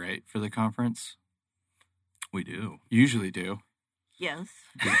this year, right, for the conference? We do. Usually do. Yes.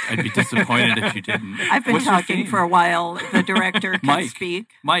 I'd be disappointed if you didn't. I've been talking for a while. The director can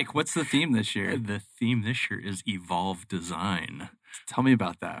speak. Mike, what's the theme this year? The theme this year is Evolve Design. Tell me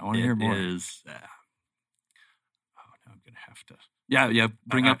about that. I want to hear more. It is. Now I'm going to have to. Yeah.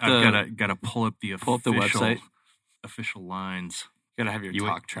 Bring up I've got to pull up the website. Official lines. You got to have your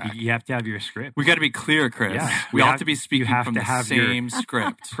talk track. You have to have your script. We got to be clear, Chris. Yeah, we have to be speaking from the same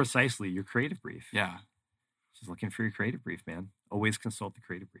script. Precisely, your creative brief. Yeah. Just looking for your creative brief, man. Always consult the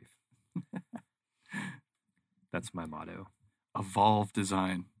creative brief. That's my motto. Evolve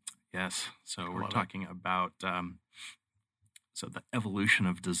Design. Yes. So we're talking about the evolution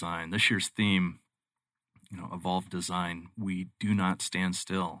of design. This year's theme, Evolve Design. We do not stand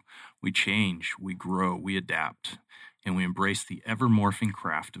still. We change, we grow, we adapt, and we embrace the ever-morphing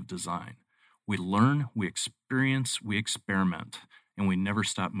craft of design. We learn, we experience, we experiment, and we never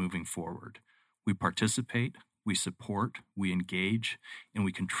stop moving forward. We participate, we support, we engage, and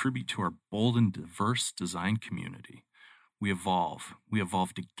we contribute to our bold and diverse design community. We evolve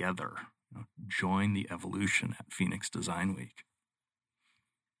together. Join the evolution at Phoenix Design Week.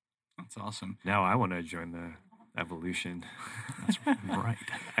 That's awesome. Now I want to join the evolution. That's right.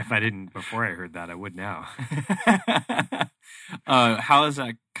 If I didn't before I heard that, I would now. How has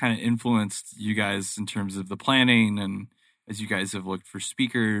that kind of influenced you guys in terms of the planning, and as you guys have looked for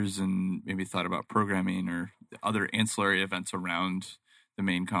speakers and maybe thought about programming or other ancillary events around the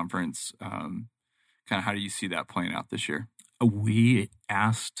main conference? Kind of how do you see that playing out this year? We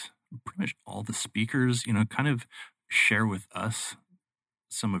asked pretty much all the speakers, kind of share with us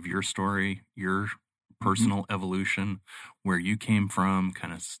some of your story, your personal evolution, where you came from,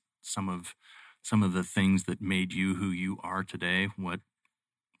 kind of some of the things that made you who you are today. What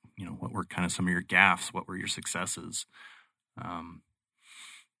were kind of some of your gaffes? What were your successes?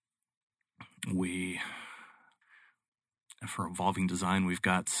 For Evolving Design, we've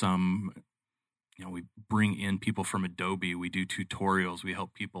got some, we bring in people from Adobe. We do tutorials. We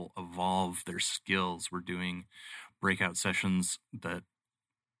help people evolve their skills. We're doing breakout sessions that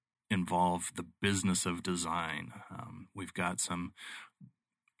involve the business of design. We've got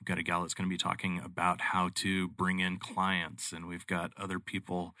a gal that's going to be talking about how to bring in clients, and we've got other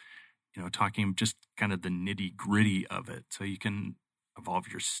people, talking just kind of the nitty gritty of it. So you can evolve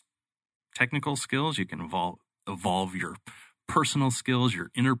your technical skills. You can evolve your personal skills, your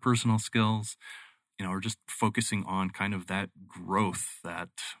interpersonal skills. We're just focusing on kind of that growth, that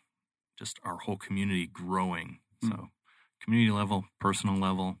just our whole community growing. So community level, personal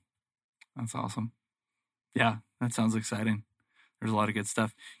level. That's awesome. Yeah, that sounds exciting. There's a lot of good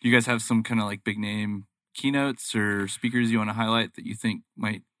stuff. Do you guys have some kind of like big name keynotes or speakers you want to highlight that you think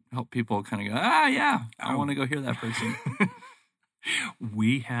might help people kind of go, yeah, I want to go hear that person?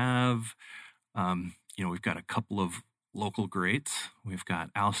 We have, we've got a couple of local greats. We've got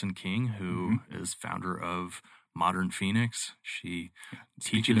Allison King, who is founder of Modern Phoenix. She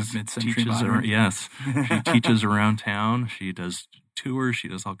teaches mid-century she teaches around town. She does tours. She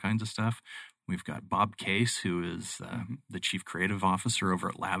does all kinds of stuff. We've got Bob Case, who is the chief creative officer over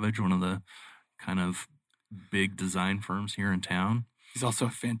at Lavage, one of the kind of big design firms here in town. He's also a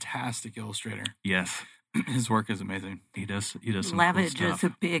fantastic illustrator. Yes. His work is amazing. He does some Lavage cool stuff. is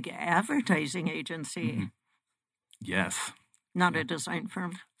a big advertising agency. Yes. Not a design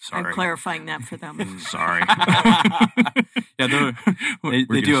firm. Sorry. I'm clarifying that for them. Sorry. Yeah,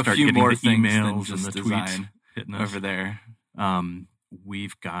 they do a few more things than and just the design tweets hitting us over there.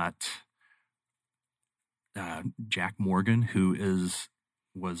 We've got Jack Morgan, who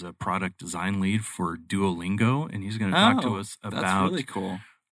was a product design lead for Duolingo, and he's going to talk to us about that's really cool.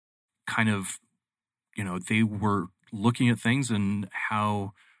 kind of, they were looking at things and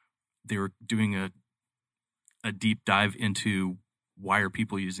how they were doing a deep dive into why are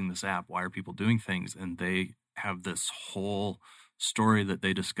people using this app? Why are people doing things? And they have this whole story that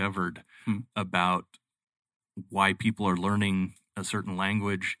they discovered about why people are learning a certain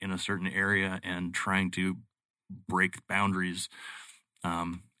language in a certain area and trying to break boundaries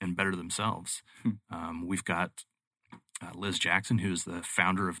and better themselves. We've got Liz Jackson, who's the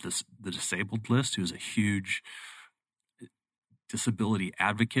founder of the Disabled List, who's a huge disability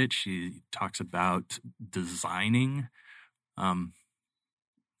advocate. She talks about designing,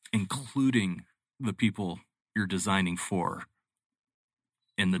 including the people you're designing for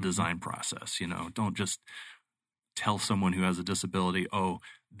in the design process. Don't just tell someone who has a disability, oh,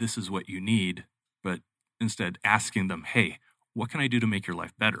 this is what you need, but instead asking them, hey, what can I do to make your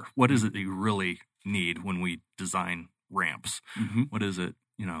life better? What is it that you really need when we design ramps? What is it,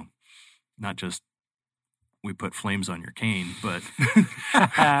 not just we put flames on your cane, but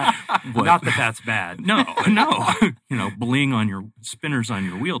not that that's bad. No, bling on your spinners on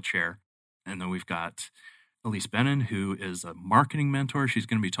your wheelchair. And then we've got Elise Bennon, who is a marketing mentor. She's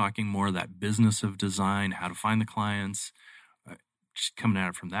going to be talking more of that business of design, how to find the clients. She's coming at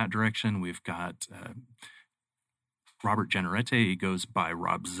it from that direction. We've got Robert Generete. He goes by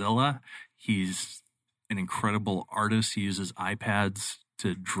Robzilla. He's an incredible artist. He uses iPads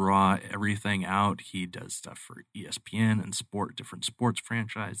to draw everything out. He does stuff for ESPN and different sports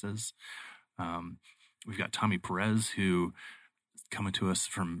franchises. We've got Tommy Perez, who is coming to us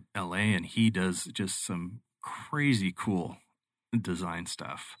from LA, and he does just some crazy cool design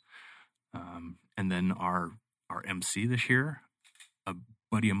stuff. And then our MC this year, a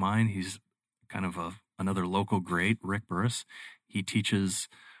buddy of mine, he's kind of another local great, Rick Burris. He teaches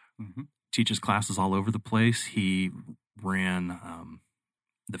classes all over the place. He ran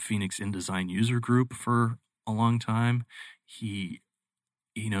the Phoenix InDesign user group for a long time. He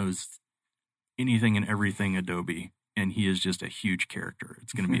knows anything and everything Adobe, and he is just a huge character.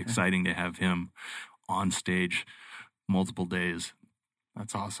 It's going to be exciting to have him on stage multiple days.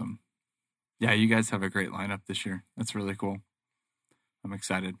 That's awesome. Yeah, you guys have a great lineup this year. That's really cool. I'm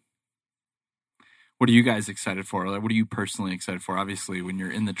excited. What are you guys excited for? What are you personally excited for? Obviously, when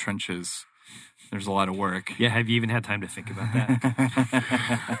you're in the trenches, there's a lot of work. Yeah, have you even had time to think about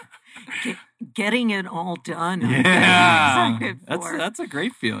that? Getting it all done. Yeah, that's a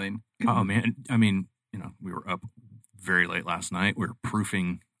great feeling. Oh man, I mean, we were up very late last night. We were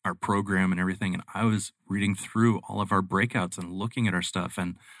proofing our program and everything, and I was reading through all of our breakouts and looking at our stuff,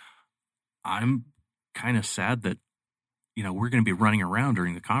 and I'm kind of sad that we're going to be running around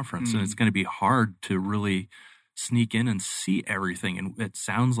during the conference, and it's going to be hard to really sneak in and see everything. And it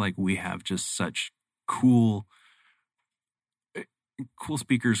sounds like we have just such cool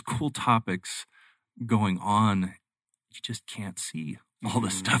speakers, cool topics going on. You just can't see all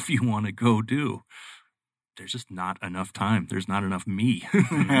the stuff you want to go do. There's just not enough time. There's not enough me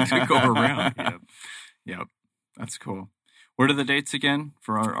to go around. Yep. That's cool. What are the dates again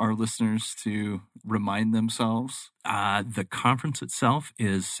for our listeners to remind themselves? The conference itself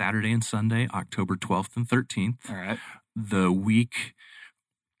is Saturday and Sunday, October 12th and 13th. All right. The week,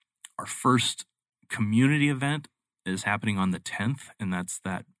 our first community event is happening on the 10th, and that's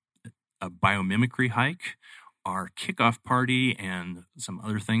a biomimicry hike. Our kickoff party and some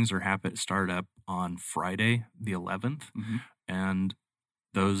other things start up on Friday, the 11th, and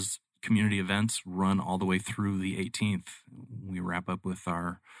those community events run all the way through the 18th. We wrap up with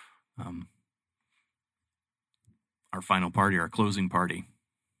our final party, our closing party.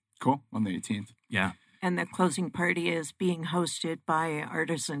 Cool. On the 18th. Yeah. And the closing party is being hosted by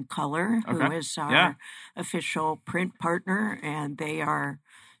Artisan Color, who is our official print partner, and they are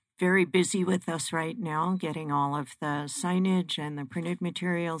very busy with us right now, getting all of the signage and the printed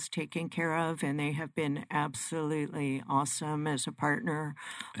materials taken care of, and they have been absolutely awesome as a partner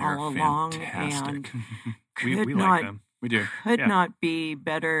all along. And we like them. We do. Could not be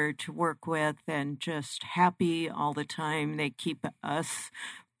better to work with, and just happy all the time. They keep us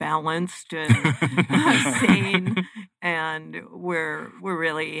balanced and sane, and we're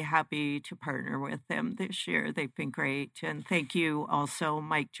really happy to partner with them this year. They've been great, and thank you also,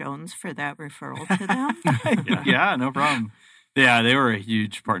 Mike Jones, for that referral to them. Yeah, no problem. Yeah, they were a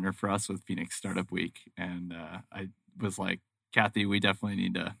huge partner for us with Phoenix Startup Week, and I was like, Kathy, we definitely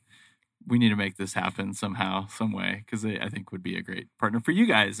need to we need to make this happen somehow, some way, because I think would be a great partner for you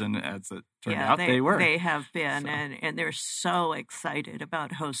guys. And as it turned out, they were. They have been, So. and they're so excited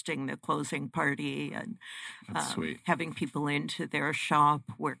about hosting the closing party and That's sweet. having people into their shop.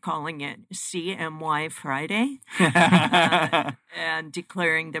 We're calling it CMY Friday and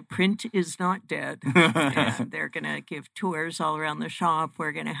declaring the print is not dead. And they're going to give tours all around the shop.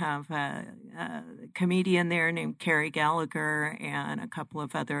 We're going to have a comedian there named Carrie Gallagher and a couple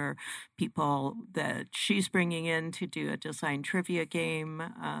of other people that she's bringing in to do a design trivia game.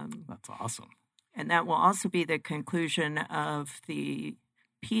 That's awesome. And that will also be the conclusion of the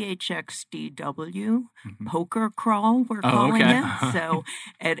PHXDW poker crawl, we're calling okay. it. So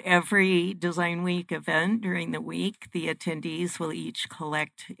at every Design Week event during the week, the attendees will each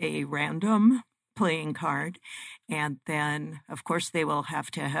collect a random playing card. And then, of course, they will have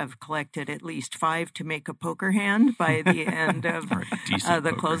to have collected at least 5 to make a poker hand by the end of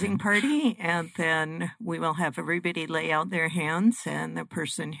the closing party. And then we will have everybody lay out their hands, and the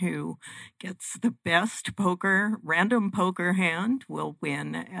person who gets the best random poker hand will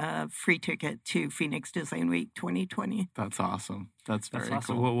win a free ticket to Phoenix Design Week 2020. That's awesome. That's very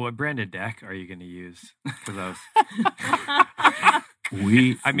awesome. cool. What branded deck are you going to use for those?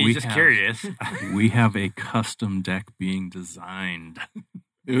 Curious. We have a custom deck being designed.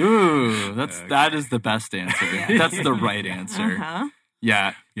 Ooh, that is the best answer. That's the right answer. Uh-huh.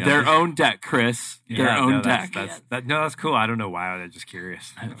 Yeah, their own deck, Chris. Their own deck. That's cool. I don't know why. I'm just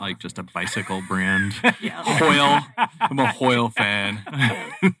curious. Like just a bicycle brand. Yeah. Hoyle. I'm a Hoyle fan.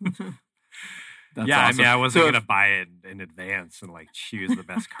 That's awesome. I wasn't going to buy it in advance and like choose the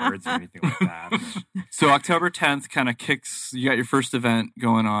best cards or anything like that. So October 10th kind of you got your first event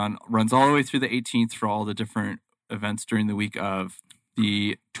going on, runs all the way through the 18th for all the different events during the week of.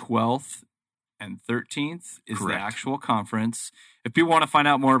 The 12th and 13th is Correct. the actual conference. If people want to find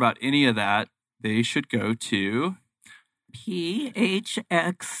out more about any of that, they should go to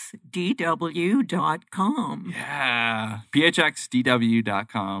phxdw.com. Yeah,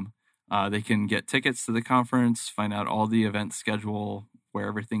 phxdw.com. They can get tickets to the conference, find out all the event schedule, where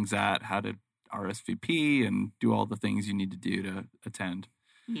everything's at, how to RSVP, and do all the things you need to do to attend.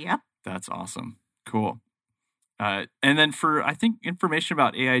 Yep. That's awesome. Cool. And then for, I think, information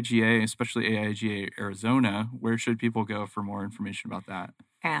about AIGA, especially AIGA Arizona, where should people go for more information about that?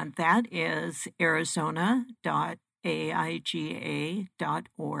 And that is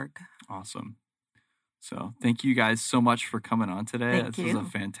arizona.aiga.org. Awesome. So thank you guys so much for coming on today. Thank This you. was a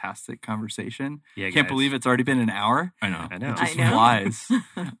fantastic conversation. Yeah, Can't guys. believe it's already been an hour. I know. I know. It just I know. flies.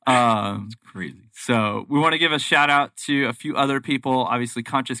 It's crazy. So we want to give a shout out to a few other people. Obviously,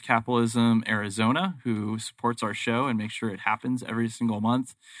 Conscious Capitalism Arizona, who supports our show and makes sure it happens every single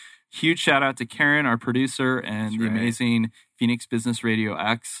month. Huge shout out to Karen, our producer, and the amazing Phoenix Business Radio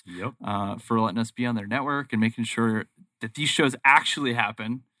X for letting us be on their network and making sure that these shows actually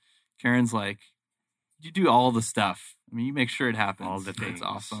happen. Karen's like, you do all the stuff. I mean, you make sure it happens. All the things. It's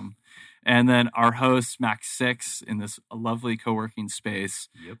awesome. And then our host, Max Six, in this lovely co-working space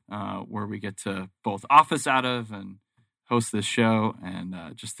where we get to both office out of and host this show, and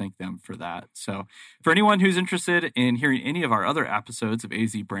just thank them for that. So for anyone who's interested in hearing any of our other episodes of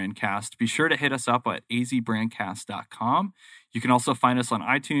AZ Brandcast, be sure to hit us up at azbrandcast.com. You can also find us on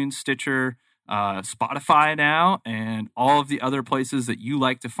iTunes, Stitcher, Spotify now, and all of the other places that you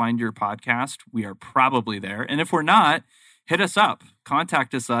like to find your podcast. We are probably there. And if we're not, hit us up.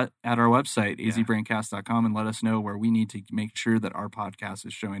 Contact us at our website, azbrandcast.com, and let us know where we need to make sure that our podcast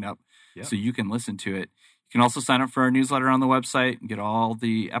is showing up so you can listen to it. You can also sign up for our newsletter on the website and get all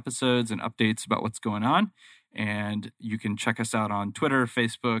the episodes and updates about what's going on. And you can check us out on Twitter,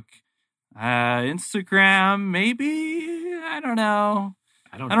 Facebook, Instagram, maybe. I don't know.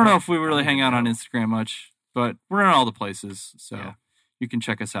 I don't know if we really hang out on Instagram much, but we're in all the places. So you can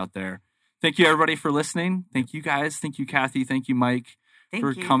check us out there. Thank you, everybody, for listening. Thank you, guys. Thank you, Kathy. Thank you, Mike,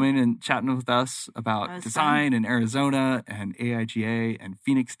 for coming and chatting with us about design in Arizona and AIGA and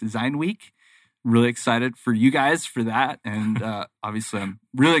Phoenix Design Week. Really excited for you guys for that. And obviously, I'm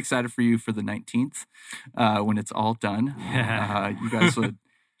really excited for you for the 19th when it's all done. You guys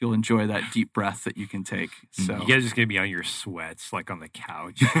you'll enjoy that deep breath that you can take. So you guys are just going to be on your sweats, like on the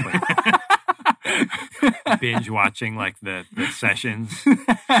couch, like, binge watching like the sessions.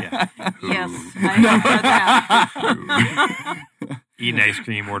 Yeah. Yes, I remember that. Eating ice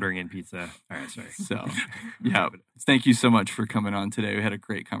cream, ordering in pizza. All right, sorry. So, thank you so much for coming on today. We had a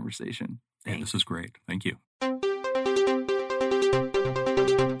great conversation. Yeah, this is great. Thank you.